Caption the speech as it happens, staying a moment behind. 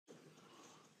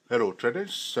Hello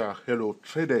traders,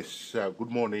 good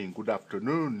morning, good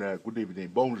afternoon, good evening,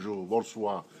 bonjour,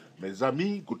 bonsoir, mes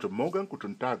amis, guten Morgen,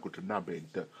 guten Tag, guten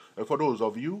Abend. For those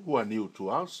of you who are new to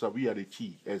us, we are the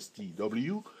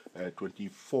TSTW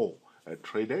 24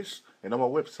 traders, and our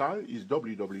website is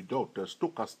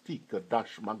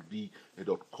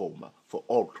www.stochastic-magd.com. For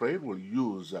all trade, we'll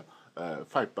use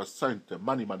 5%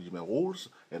 money management rules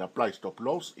and apply stop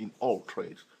loss in all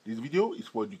trades. This video is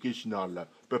for educational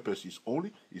purposes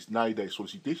only. It's neither a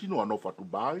solicitation or an offer to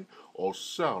buy or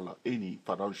sell any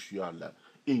financial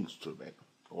instrument.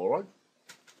 Alright?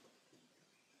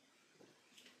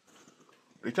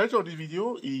 The title of this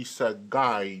video is a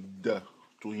guide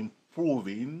to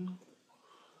improving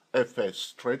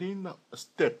FX trading,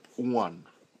 step 1.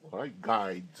 Alright?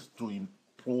 Guide to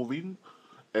improving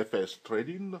FX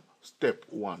trading, step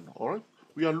 1. Alright?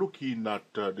 We are looking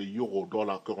at the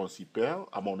euro-dollar currency pair.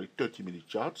 I'm on a 30-minute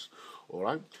chart.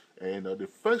 Alright? And the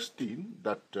first thing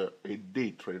that a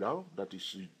day trader that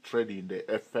is trading the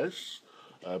FX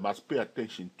must pay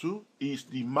attention to is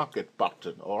the market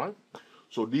pattern. Alright?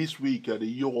 So this week the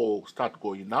euro start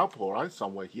going up. Alright?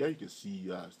 Somewhere here you can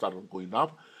see started going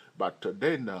up. But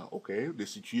then, okay, the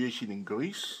situation in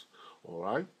Greece.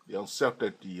 Alright? The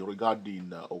uncertainty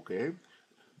regarding,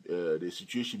 the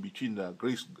situation between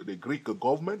Greece, the Greek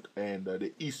government and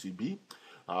the ECB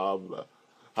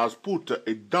has put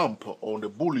a dump on the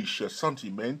bullish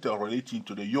sentiment relating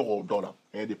to the euro-dollar,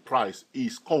 and the price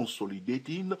is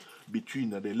consolidating between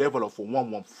the level of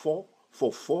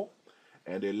 11444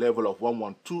 and the level of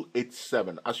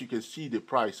 11287. As you can see, the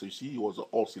price, you see, it was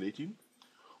oscillating.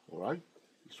 All right,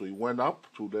 so it went up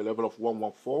to the level of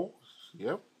 114,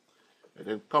 yeah, and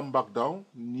then come back down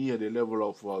near the level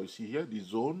of, you see here, the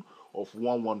zone of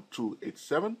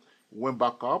 11287, went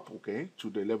back up, okay, to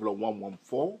the level of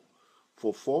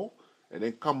 11444, and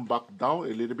then come back down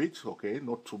a little bit, okay,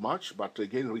 not too much, but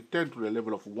again return to the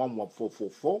level of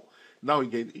 11444. Now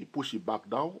again, it push it back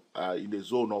down in the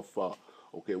zone of,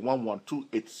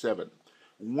 11287.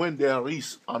 When there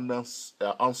is an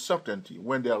uncertainty,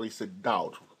 when there is a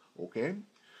doubt, okay,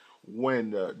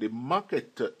 when the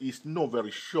market is not very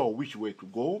sure which way to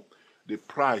go, the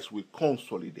price will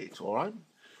consolidate. All right,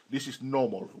 this is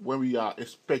normal when we are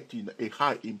expecting a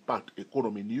high impact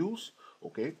economy news.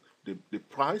 Okay, the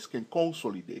price can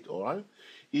consolidate. All right,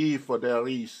 if there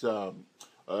is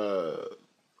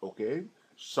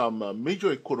some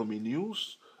major economy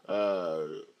news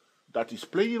that is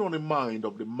playing on the mind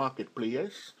of the market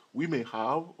players, we may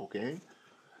have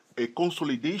a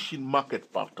consolidation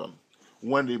market pattern.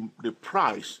 When the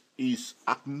price is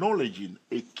acknowledging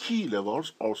a key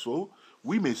levels also,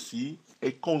 we may see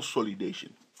a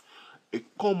consolidation. A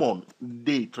common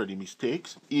day trading mistake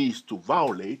is to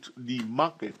violate the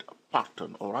market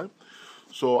pattern, all right?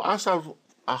 So as I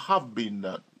have been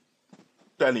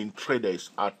telling traders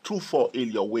at 24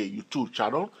 Elliott Wave YouTube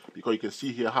channel, because you can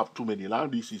see here I have too many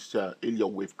lines. This is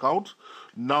Elliott wave count.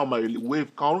 Now my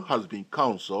wave count has been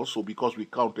cancelled, so because we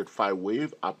counted 5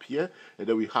 waves up here, and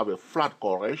then we have a flat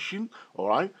correction, all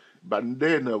right? But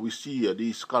then we see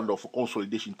this kind of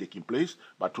consolidation taking place.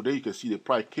 But today you can see the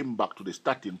price came back to the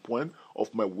starting point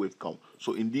of my wave count.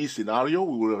 So in this scenario,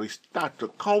 we will restart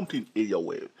counting Elliott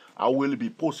wave. I will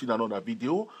be posting another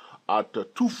video at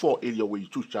 24 Elliott Wave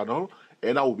YouTube channel,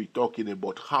 and I will be talking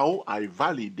about how I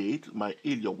validate my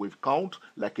Elliott wave count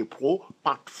like a pro,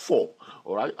 part 4.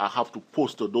 All right, I have to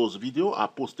post those videos. I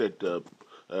posted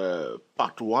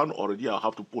part 1 already. I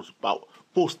have to post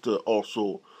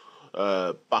also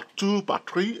part 2, part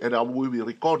 3, and I will be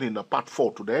recording part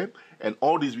 4 today. And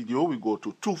all these videos will go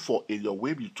to 24 Elliott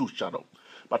Wave YouTube channel.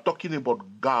 But talking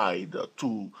about guide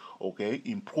to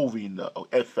improving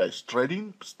FX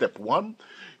trading, step 1.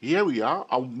 Here we are.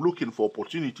 I'm looking for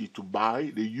opportunity to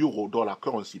buy the euro-dollar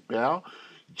currency pair.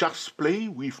 Just play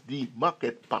with the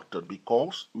market pattern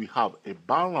because we have a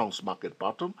balanced market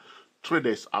pattern.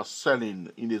 Traders are selling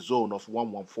in the zone of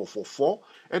 11444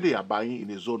 and they are buying in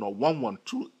the zone of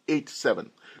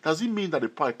 11287. Does it mean that the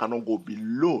price cannot go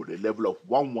below the level of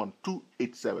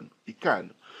 11287? It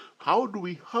can. How do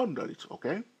we handle it?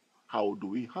 Okay, how do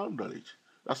we handle it?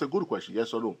 That's a good question.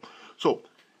 Yes or no? So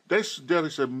there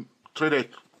is a trader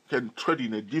can trade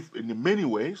in many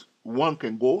ways. One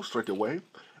can go straight away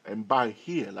and buy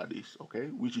here like this, okay,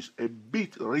 which is a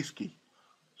bit risky.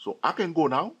 So I can go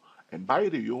now and buy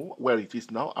the euro where it is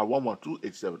now at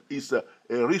 11287. It's a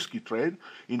risky trade.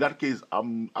 In that case,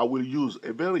 I will use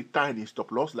a very tiny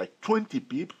stop loss, like 20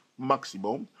 pip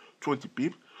maximum, 20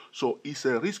 pip. So it's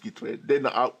a risky trade. Then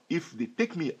if they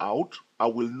take me out, I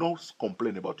will not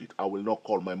complain about it. I will not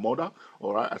call my mother,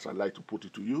 all right, as I like to put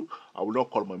it to you. I will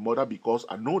not call my mother because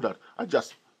I know that I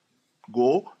just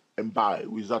go and buy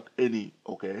without any,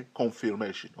 okay,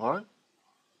 confirmation, all right?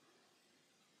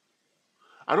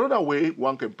 Another way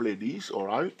one can play this, all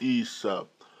right, is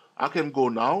I can go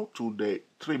now to the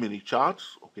 3-minute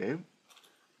charts, okay,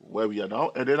 where we are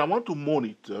now, and then I want to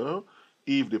monitor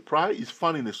if the price is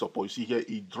finding a support. You see here,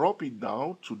 it drop it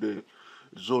down to the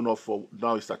zone of,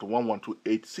 now it's at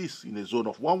 11286 in the zone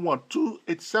of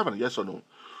 11287, yes or no?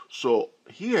 So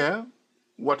here,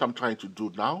 what I'm trying to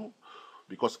do now,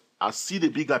 because I see the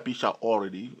bigger picture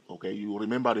already, okay, you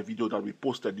remember the video that we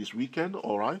posted this weekend,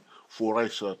 all right,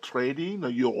 Forex trading,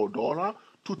 euro dollar,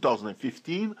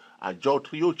 2015, at Joe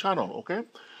Trio channel, okay?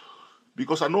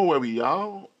 Because I know where we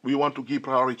are, we want to give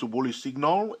priority to bullish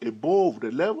signal above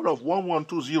the level of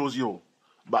 11200,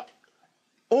 but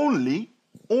only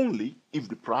if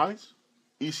the price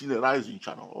is in a rising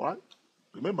channel, all right?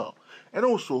 Remember, and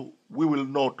also we will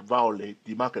not violate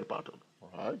the market pattern,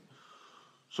 all right?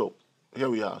 So here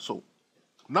we are. So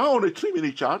now on the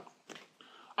 3-minute chart,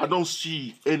 I don't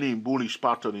see any bullish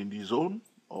pattern in this zone,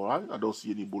 all right? I don't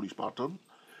see any bullish pattern,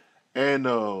 and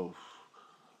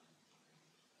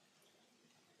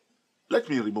let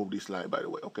me remove this line, by the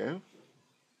way, okay?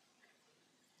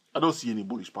 I don't see any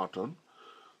bullish pattern.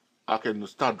 I can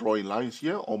start drawing lines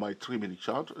here on my 3-minute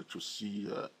chart to see,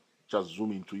 just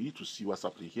zoom into it to see what's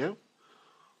happening here.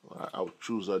 I'll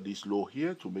choose this low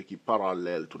here to make it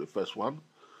parallel to the first one.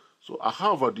 So I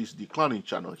have this declining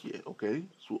channel here, okay?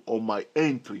 So on my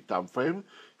entry time frame,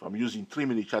 if I'm using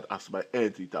 3-minute chart as my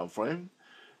entry time frame,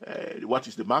 what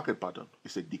is the market pattern?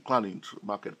 It's a declining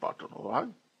market pattern, all right?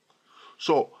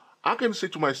 So I can say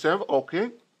to myself,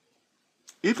 okay,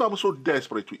 if I'm so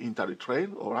desperate to enter the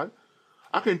trade, all right,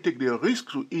 I can take the risk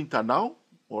to enter now,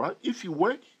 all right? If you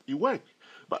work, you work.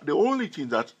 But the only thing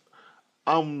that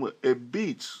I'm a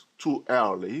bit too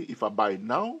early if I buy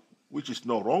now, which is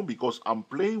not wrong because I'm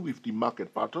playing with the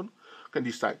market pattern. I can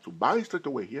decide to buy straight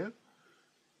away here.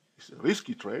 It's a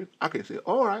risky trade. I can say,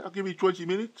 all right, I'll give you 20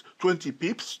 minutes, 20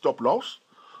 pips, stop loss.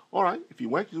 All right, if it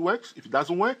works, it works. If it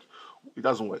doesn't work, it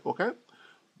doesn't work, okay?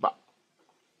 But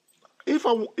if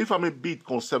I'm a bit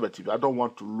conservative, I don't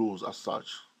want to lose as such,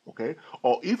 okay?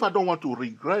 Or if I don't want to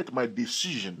regret my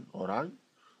decision, all right,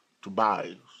 to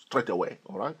buy straight away,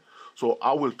 all right? So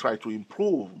I will try to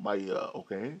improve my,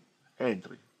 okay,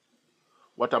 entry.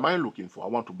 What am I looking for? I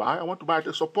want to buy at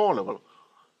a support level.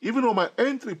 Even on my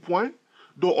entry point,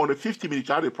 though on the 50-minute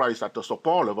chart, the price at the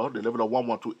support level, the level of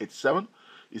 11287,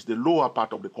 is the lower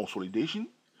part of the consolidation.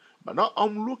 But now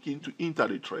I'm looking to enter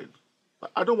the trade.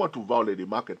 But I don't want to violate the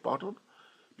market pattern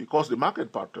because the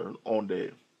market pattern on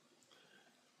this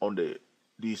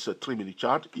 3-minute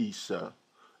chart is a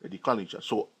declining chart.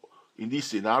 So in this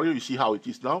scenario, you see how it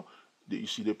is now. You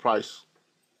see the price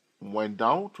went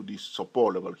down to this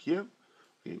support level here.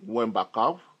 Okay, went back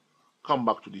up, come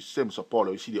back to the same support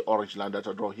level. You see the orange line that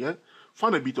I draw here.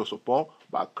 Found a bit of support,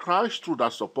 but crashed through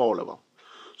that support level.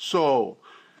 So,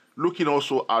 looking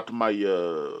also at my,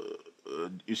 you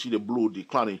see the blue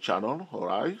declining channel, all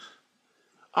right?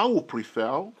 I would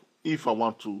prefer, if I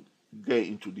want to get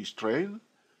into this trade,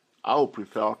 I would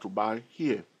prefer to buy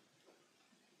here.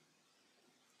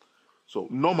 So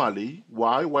normally,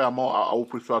 why I would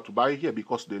prefer to buy here?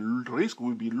 Because the risk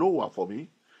will be lower for me.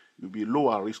 It will be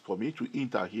lower risk for me to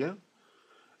enter here.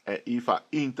 And if I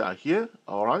enter here,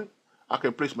 all right, I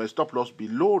can place my stop loss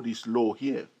below this low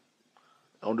here,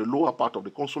 on the lower part of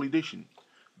the consolidation.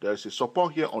 There is a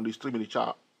support here on this 3-minute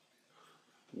chart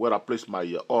where I place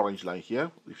my orange line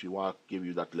here. If you want to give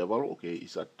you that level, okay,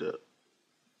 it's at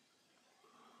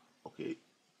okay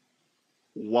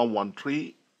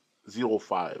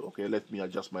 11305. Okay, let me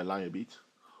adjust my line a bit.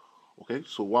 Okay,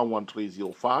 so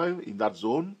 11305 in that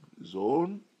zone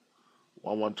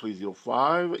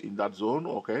 11305 in that zone.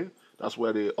 Okay, that's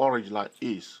where the orange line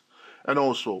is. And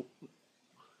also,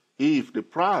 if the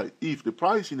price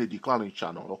in a declining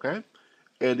channel, okay,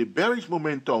 and the bearish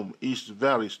momentum is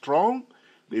very strong,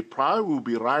 the price will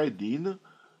be riding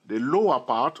the lower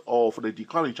part of the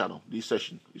declining channel. This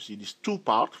session, you see, these two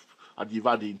parts are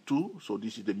divided in two. So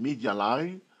this is the median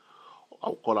line.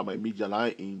 I'll color my median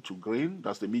line into green.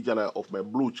 That's the median line of my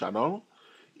blue channel.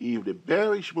 If the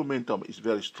bearish momentum is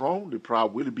very strong, the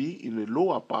price will be in the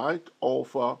lower part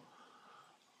of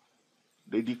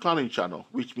the declining channel,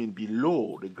 which means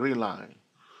below the green line.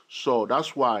 So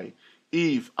that's why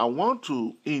if I want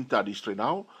to enter this trade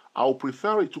now, I would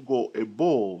prefer it to go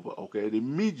above, okay, the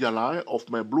median line of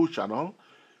my blue channel,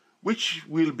 which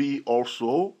will be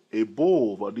also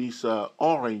above this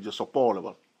orange support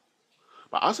level.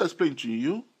 But as I explained to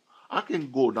you, I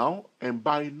can go now and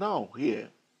buy now here,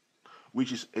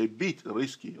 which is a bit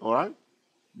risky, all right?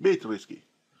 Bit risky.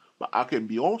 But I can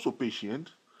be also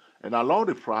patient and allow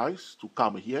the price to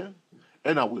come here,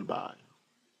 and I will buy.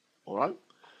 All right?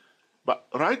 But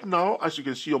right now, as you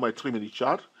can see on my 3-minute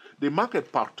chart, the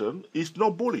market pattern is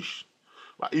not bullish.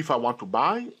 But if I want to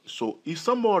buy, so if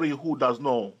somebody who does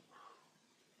know,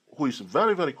 who is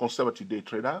very, very conservative day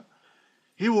trader,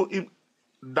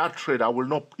 that trader will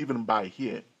not even buy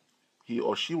here. He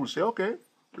or she will say, okay,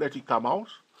 let it come out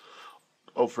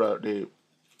of the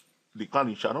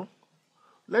declining channel.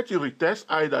 Let it retest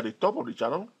either the top of the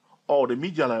channel or the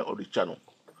median line of the channel,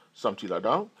 something like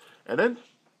that. And then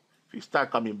if it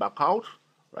start coming back out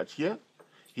right here,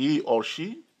 he or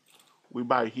she will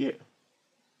buy here.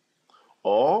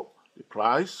 Or the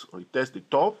price retest the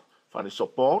top, find the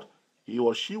support, he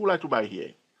or she would like to buy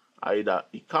here. Either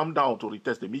it come down to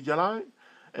retest the median line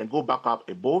and go back up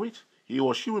above it, he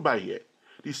or she will buy here.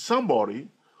 This is somebody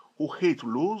who hate to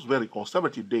lose, very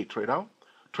conservative day trader,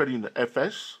 trading the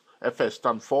FS. FS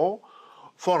stand for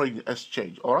foreign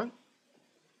exchange, all right?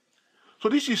 So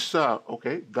this is,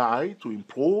 okay, guide to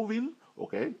improving,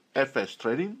 okay, FS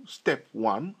trading. Step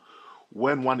 1,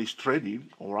 when one is trading,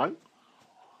 all right,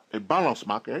 a balanced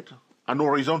market, an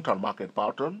horizontal market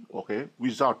pattern, okay,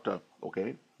 without,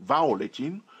 okay,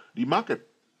 violating the market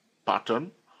pattern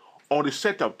on the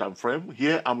setup time frame.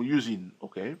 Here I'm using,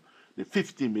 okay, the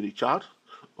 15-minute chart,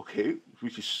 okay,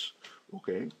 which is,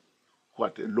 okay,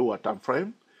 quite a lower time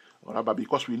frame. All right, but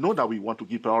because we know that we want to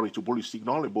give priority to bullish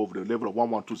signal above the level of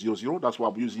 11200, that's why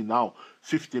I'm using now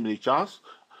 15-minute charts,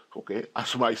 okay,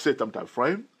 as my setup time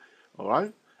frame. All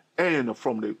right, and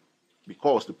from the,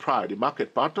 because the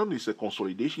market pattern is a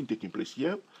consolidation taking place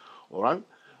here. All right,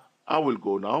 I will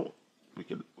go now. We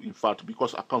can, in fact,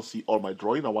 because I can't see all my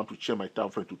drawing, I want to change my time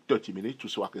frame to 30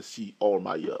 minutes so I can see all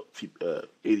my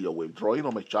area wave drawing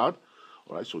on my chart.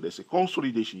 All right, so there's a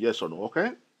consolidation, yes or no?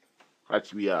 Okay.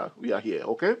 Right, we are here,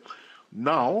 okay?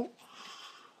 Now,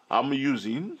 I'm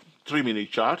using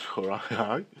 3-minute chart, all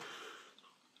right,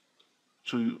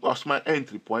 as my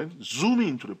entry point, zoom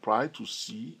into the price to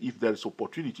see if there is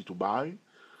opportunity to buy,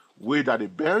 whether the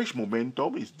bearish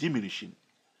momentum is diminishing.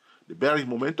 The bearish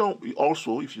momentum,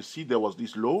 also, if you see there was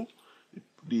this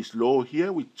low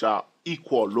here, which are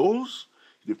equal lows,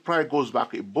 the price goes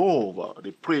back above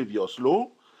the previous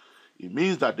low, it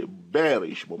means that the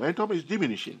bearish momentum is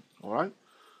diminishing, all right?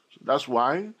 So that's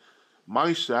why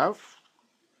myself,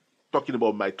 talking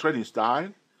about my trading style,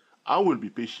 I will be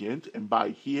patient and buy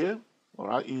here, all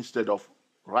right, instead of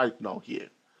right now here.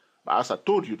 But as I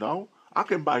told you now, I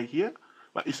can buy here,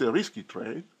 but it's a risky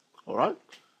trade, all right?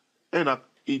 And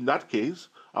in that case,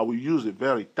 I will use a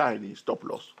very tiny stop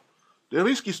loss. The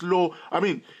risk is low. I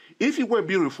mean, if it were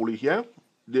beautifully here,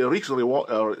 the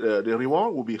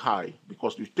reward will be high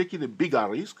because you're taking a bigger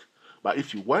risk. But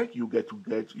if you work, you're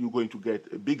going to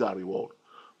get a bigger reward.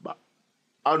 But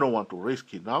I don't want to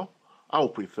risk it now. I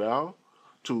would prefer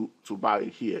to buy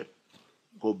here.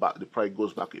 Go back, the price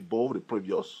goes back above the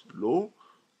previous low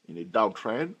in a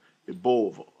downtrend,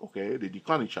 above, okay, the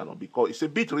declining channel, because it's a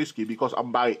bit risky because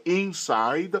I'm buying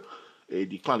inside a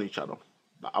declining channel.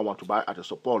 But I want to buy at a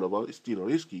support level. It's still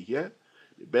risky here.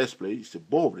 The best place is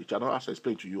above the channel, as I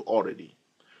explained to you already.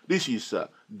 This is a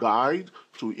guide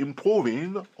to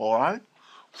improving, all right,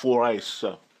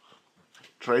 forex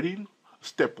trading,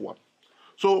 step 1.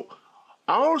 So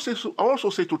I also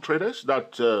say to traders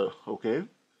that, okay,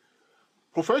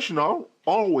 professionals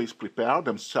always prepare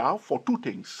themselves for 2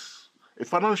 things. A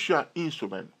financial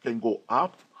instrument can go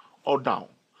up or down.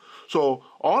 So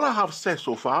all I have said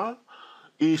so far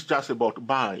is just about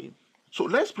buying. So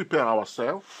let's prepare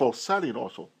ourselves for selling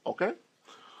also, okay?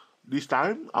 This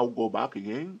time, I'll go back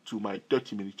again to my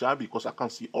 30-minute chart because I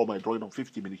can't see all my drawing on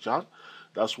 50-minute chart.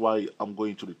 That's why I'm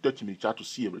going to the 30-minute chart to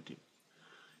see everything.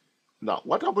 Now,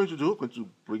 what I'm going to do, I'm going to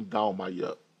bring down my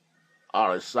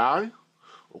RSI.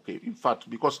 Okay, in fact,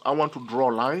 because I want to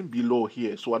draw a line below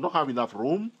here, so I don't have enough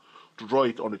room to draw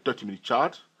it on the 30-minute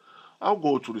chart. I'll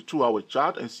go to the 2-hour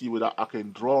chart and see whether I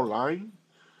can draw a line.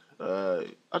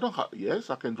 I don't have,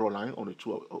 yes, I can draw a line on the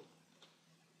 2-hour. Oh.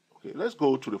 Okay, let's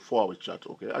go to the 4-hour chart,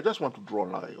 okay? I just want to draw a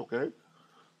line, okay?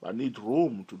 I need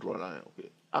room to draw a line, okay?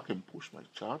 I can push my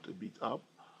chart a bit up.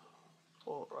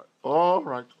 All right, all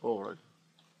right, all right.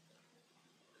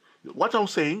 What I'm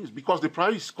saying is because the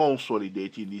price is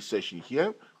consolidating in this session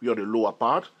here, we are the lower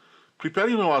part,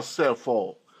 preparing ourselves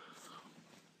for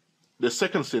the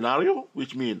second scenario,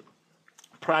 which means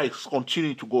price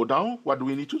continue to go down. What do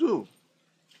we need to do?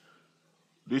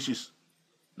 This is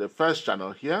the first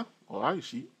channel here, all right? You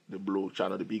see the blue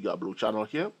channel, the bigger blue channel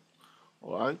here,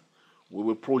 all right? We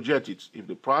will project it. If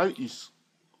the price is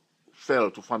fail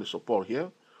to find the support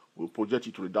here, we'll project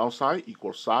it to the downside,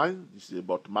 equal sign. This is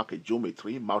about market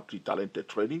geometry, multi-talented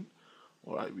trading,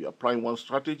 All right, we are applying one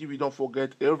strategy. We don't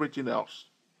forget everything else.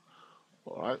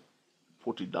 All right,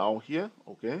 put it down here,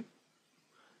 okay?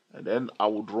 And then I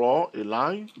will draw a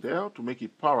line there to make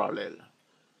it parallel.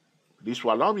 This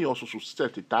will allow me also to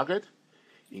set a target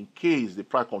in case the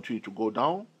price continues to go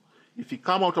down. If it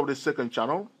come out of the second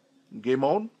channel, game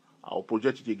on, I'll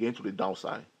project it again to the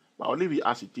downside. But I'll leave it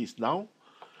as it is now.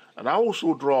 And I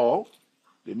also draw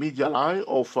the media line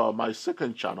of my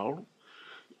second channel.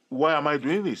 Why am I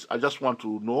doing this? I just want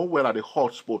to know where are the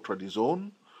hotspot trading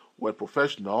zone, where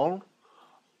professional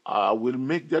will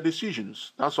make their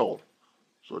decisions. That's all.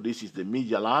 So this is the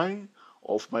media line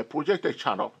of my projected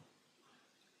channel.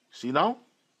 See now?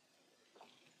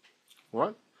 All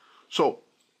right? So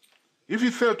if you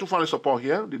fail to find a support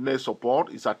here, the next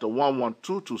support is at the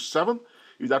 11227.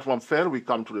 If that one fail, we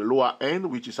come to the lower end,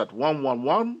 which is at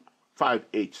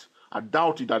 11158. I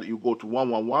doubt it that you go to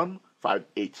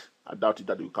 11158. I doubt it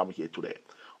that you come here today.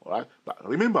 All right? But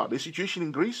remember, the situation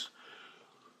in Greece,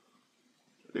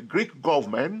 the Greek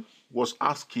government was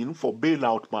asking for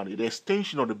bailout money, the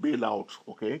extension of the bailout,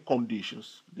 okay,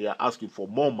 conditions. They are asking for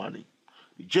more money.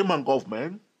 The German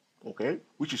government, okay,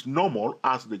 which is normal,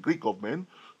 asked the Greek government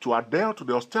to adhere to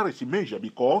the austerity measure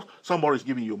because somebody is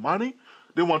giving you money.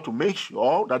 They want to make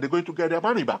sure that they're going to get their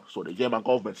money back. So the German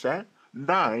government said,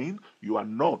 9, you are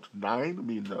not. 9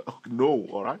 means no,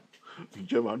 all right? In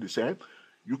German, they said,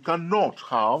 you cannot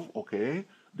have, okay,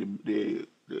 the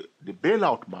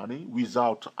bailout money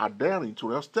without adhering to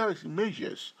the austerity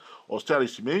measures.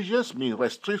 Austerity measures mean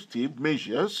restrictive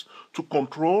measures to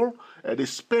control the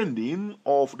spending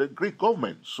of the Greek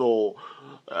government. So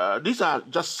these are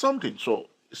just something. So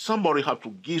somebody has to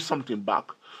give something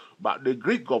back. But the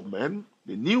Greek government,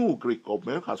 the new Greek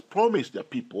government, has promised their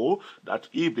people that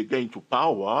if they get into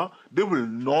power, they will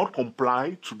not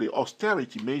comply to the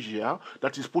austerity measure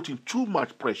that is putting too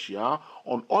much pressure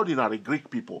on ordinary Greek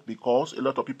people because a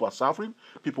lot of people are suffering.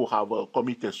 People have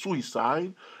committed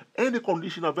suicide, and the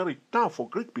conditions are very tough for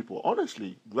Greek people,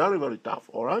 honestly, very, very tough,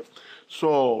 all right?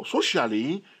 So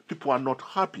socially, people are not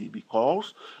happy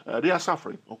because they are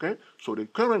suffering, okay? So the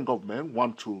current government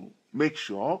want to make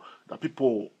sure that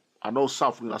people are not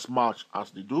suffering as much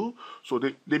as they do. So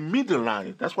the middle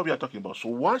line, that's what we are talking about. So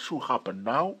what should happen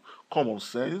now? Common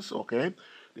sense, okay?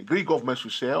 The Greek government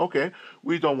should say, okay,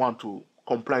 we don't want to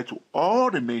comply to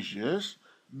all the measures.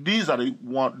 These are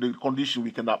the conditions we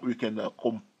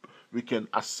can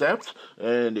accept.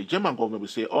 And the German government will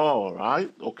say, all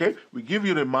right, okay, we give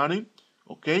you the money,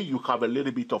 okay, you have a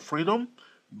little bit of freedom,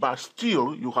 but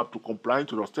still you have to comply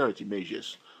to the austerity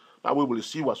measures. But we will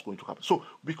see what's going to happen. So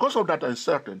because of that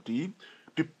uncertainty,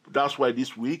 that's why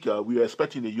this week we are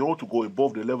expecting the euro to go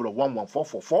above the level of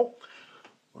 11444.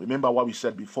 Remember what we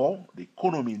said before, the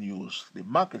economy news, the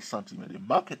market sentiment, the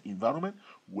market environment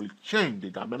will change the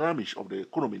dynamics of the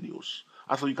economy news.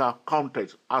 As we have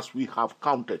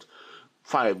counted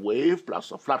 5 wave plus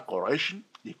a flat correction,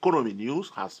 the economy news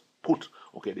has put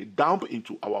the dump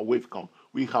into our wave count.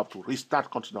 We have to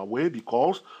restart counting our wave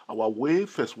because our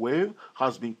first wave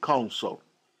has been cancelled.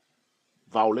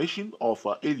 Violation of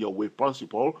Elliott wave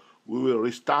principle, we will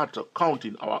restart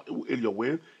counting our Elliott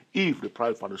wave if the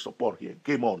price for the support here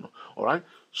came on. All right.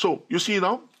 So you see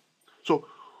now. So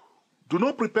do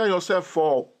not prepare yourself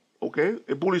for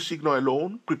a bullish signal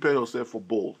alone. Prepare yourself for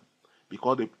both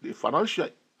because the financial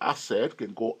asset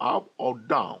can go up or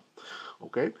down.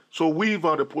 Okay, so we've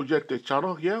the projected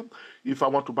channel here. If I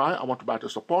want to buy at the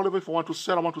support level. If I want to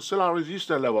sell at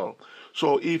resistance level.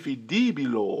 So if it D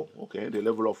below, the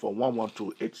level of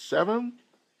 11287,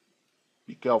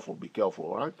 be careful,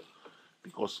 all right?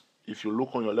 Because if you look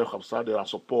on your left hand side, there are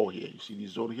support here. You see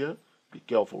this zone here? Be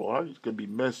careful, all right? It can be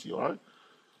messy, all right?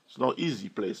 It's not easy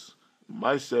place.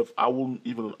 Myself, I wouldn't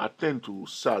even attempt to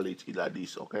sell it like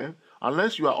this, okay?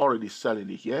 Unless you are already selling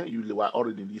it here, you are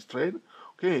already in this trade.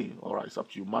 Okay, all right, it's up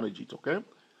to you, manage it, okay?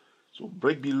 So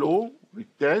break below,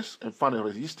 retest, and find a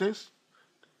resistance.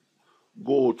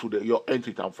 Go to your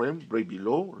entry time frame, break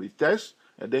below, retest,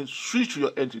 and then switch to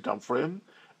your entry time frame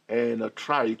and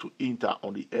try to enter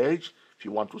on the edge if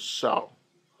you want to sell.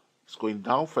 It's going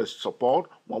down, first support,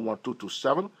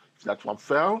 11227. If that one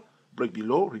fell, break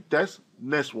below, retest,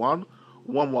 next one,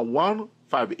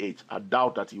 11158. I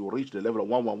doubt that you will reach the level of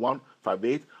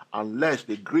 11158 unless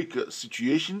the Greek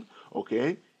situation,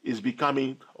 is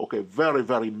becoming, very,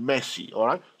 very messy, all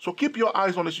right? So keep your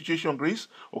eyes on the situation in Greece,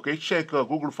 Check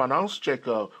Google Finance, check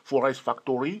Forex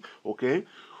Factory,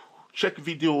 Check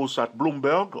videos at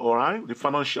Bloomberg, all right? The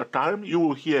Financial Times. You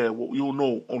will hear, you will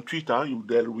know on Twitter,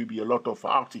 there will be a lot of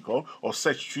articles, or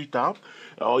search Twitter,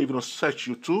 or even search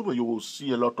YouTube. You will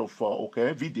see a lot of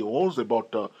videos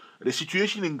about The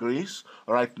situation in Greece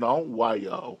right now, why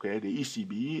okay, the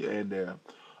ECB and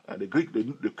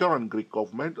the current Greek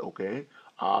government, okay,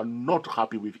 are not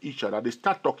happy with each other. They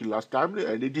start talking last time,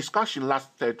 and the discussion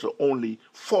lasted only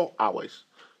 4 hours.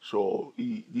 So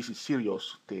this is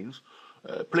serious things.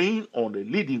 Playing on the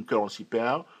leading currency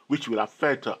pair, which will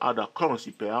affect other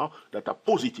currency pair that are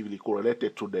positively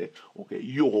correlated to the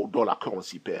euro-dollar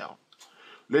currency pair.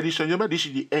 Ladies and gentlemen, this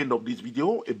is the end of this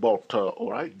video about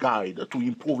guide to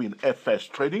improving FX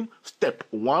trading. Step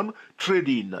 1,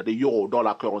 trading the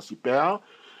euro-dollar currency pair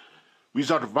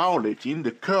without violating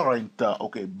the current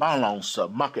balance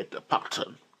market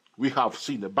pattern. We have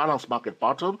seen a balanced market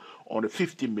pattern on the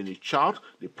 15-minute chart.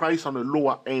 The price on the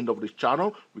lower end of the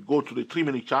channel. We go to the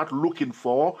 3-minute chart looking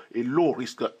for a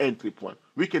low-risk entry point.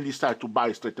 We can decide to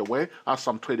buy straight away, as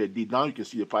some traders did now. You can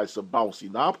see the price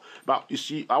bouncing up. But you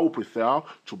see, I would prefer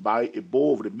to buy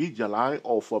above the median line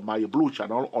of my blue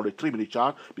channel on the 3-minute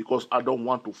chart because I don't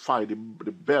want to find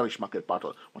the bearish market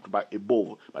pattern. I want to buy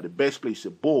above. But the best place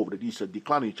above this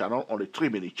declining channel on the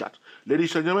 3-minute chart.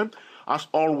 Ladies and gentlemen, as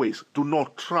always, do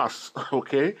not trust,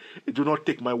 okay? Do not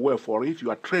take my word for it.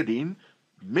 You are trading.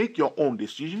 Make your own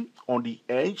decision on the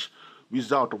edge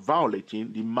without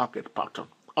violating the market pattern.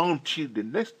 Until the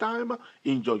next time,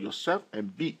 enjoy yourself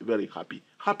and be very happy.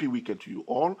 Happy weekend to you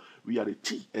all. We are the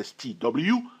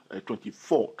TSTW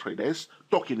 24 traders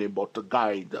talking about the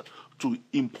guide to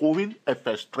improving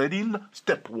FX trading.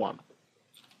 Step 1.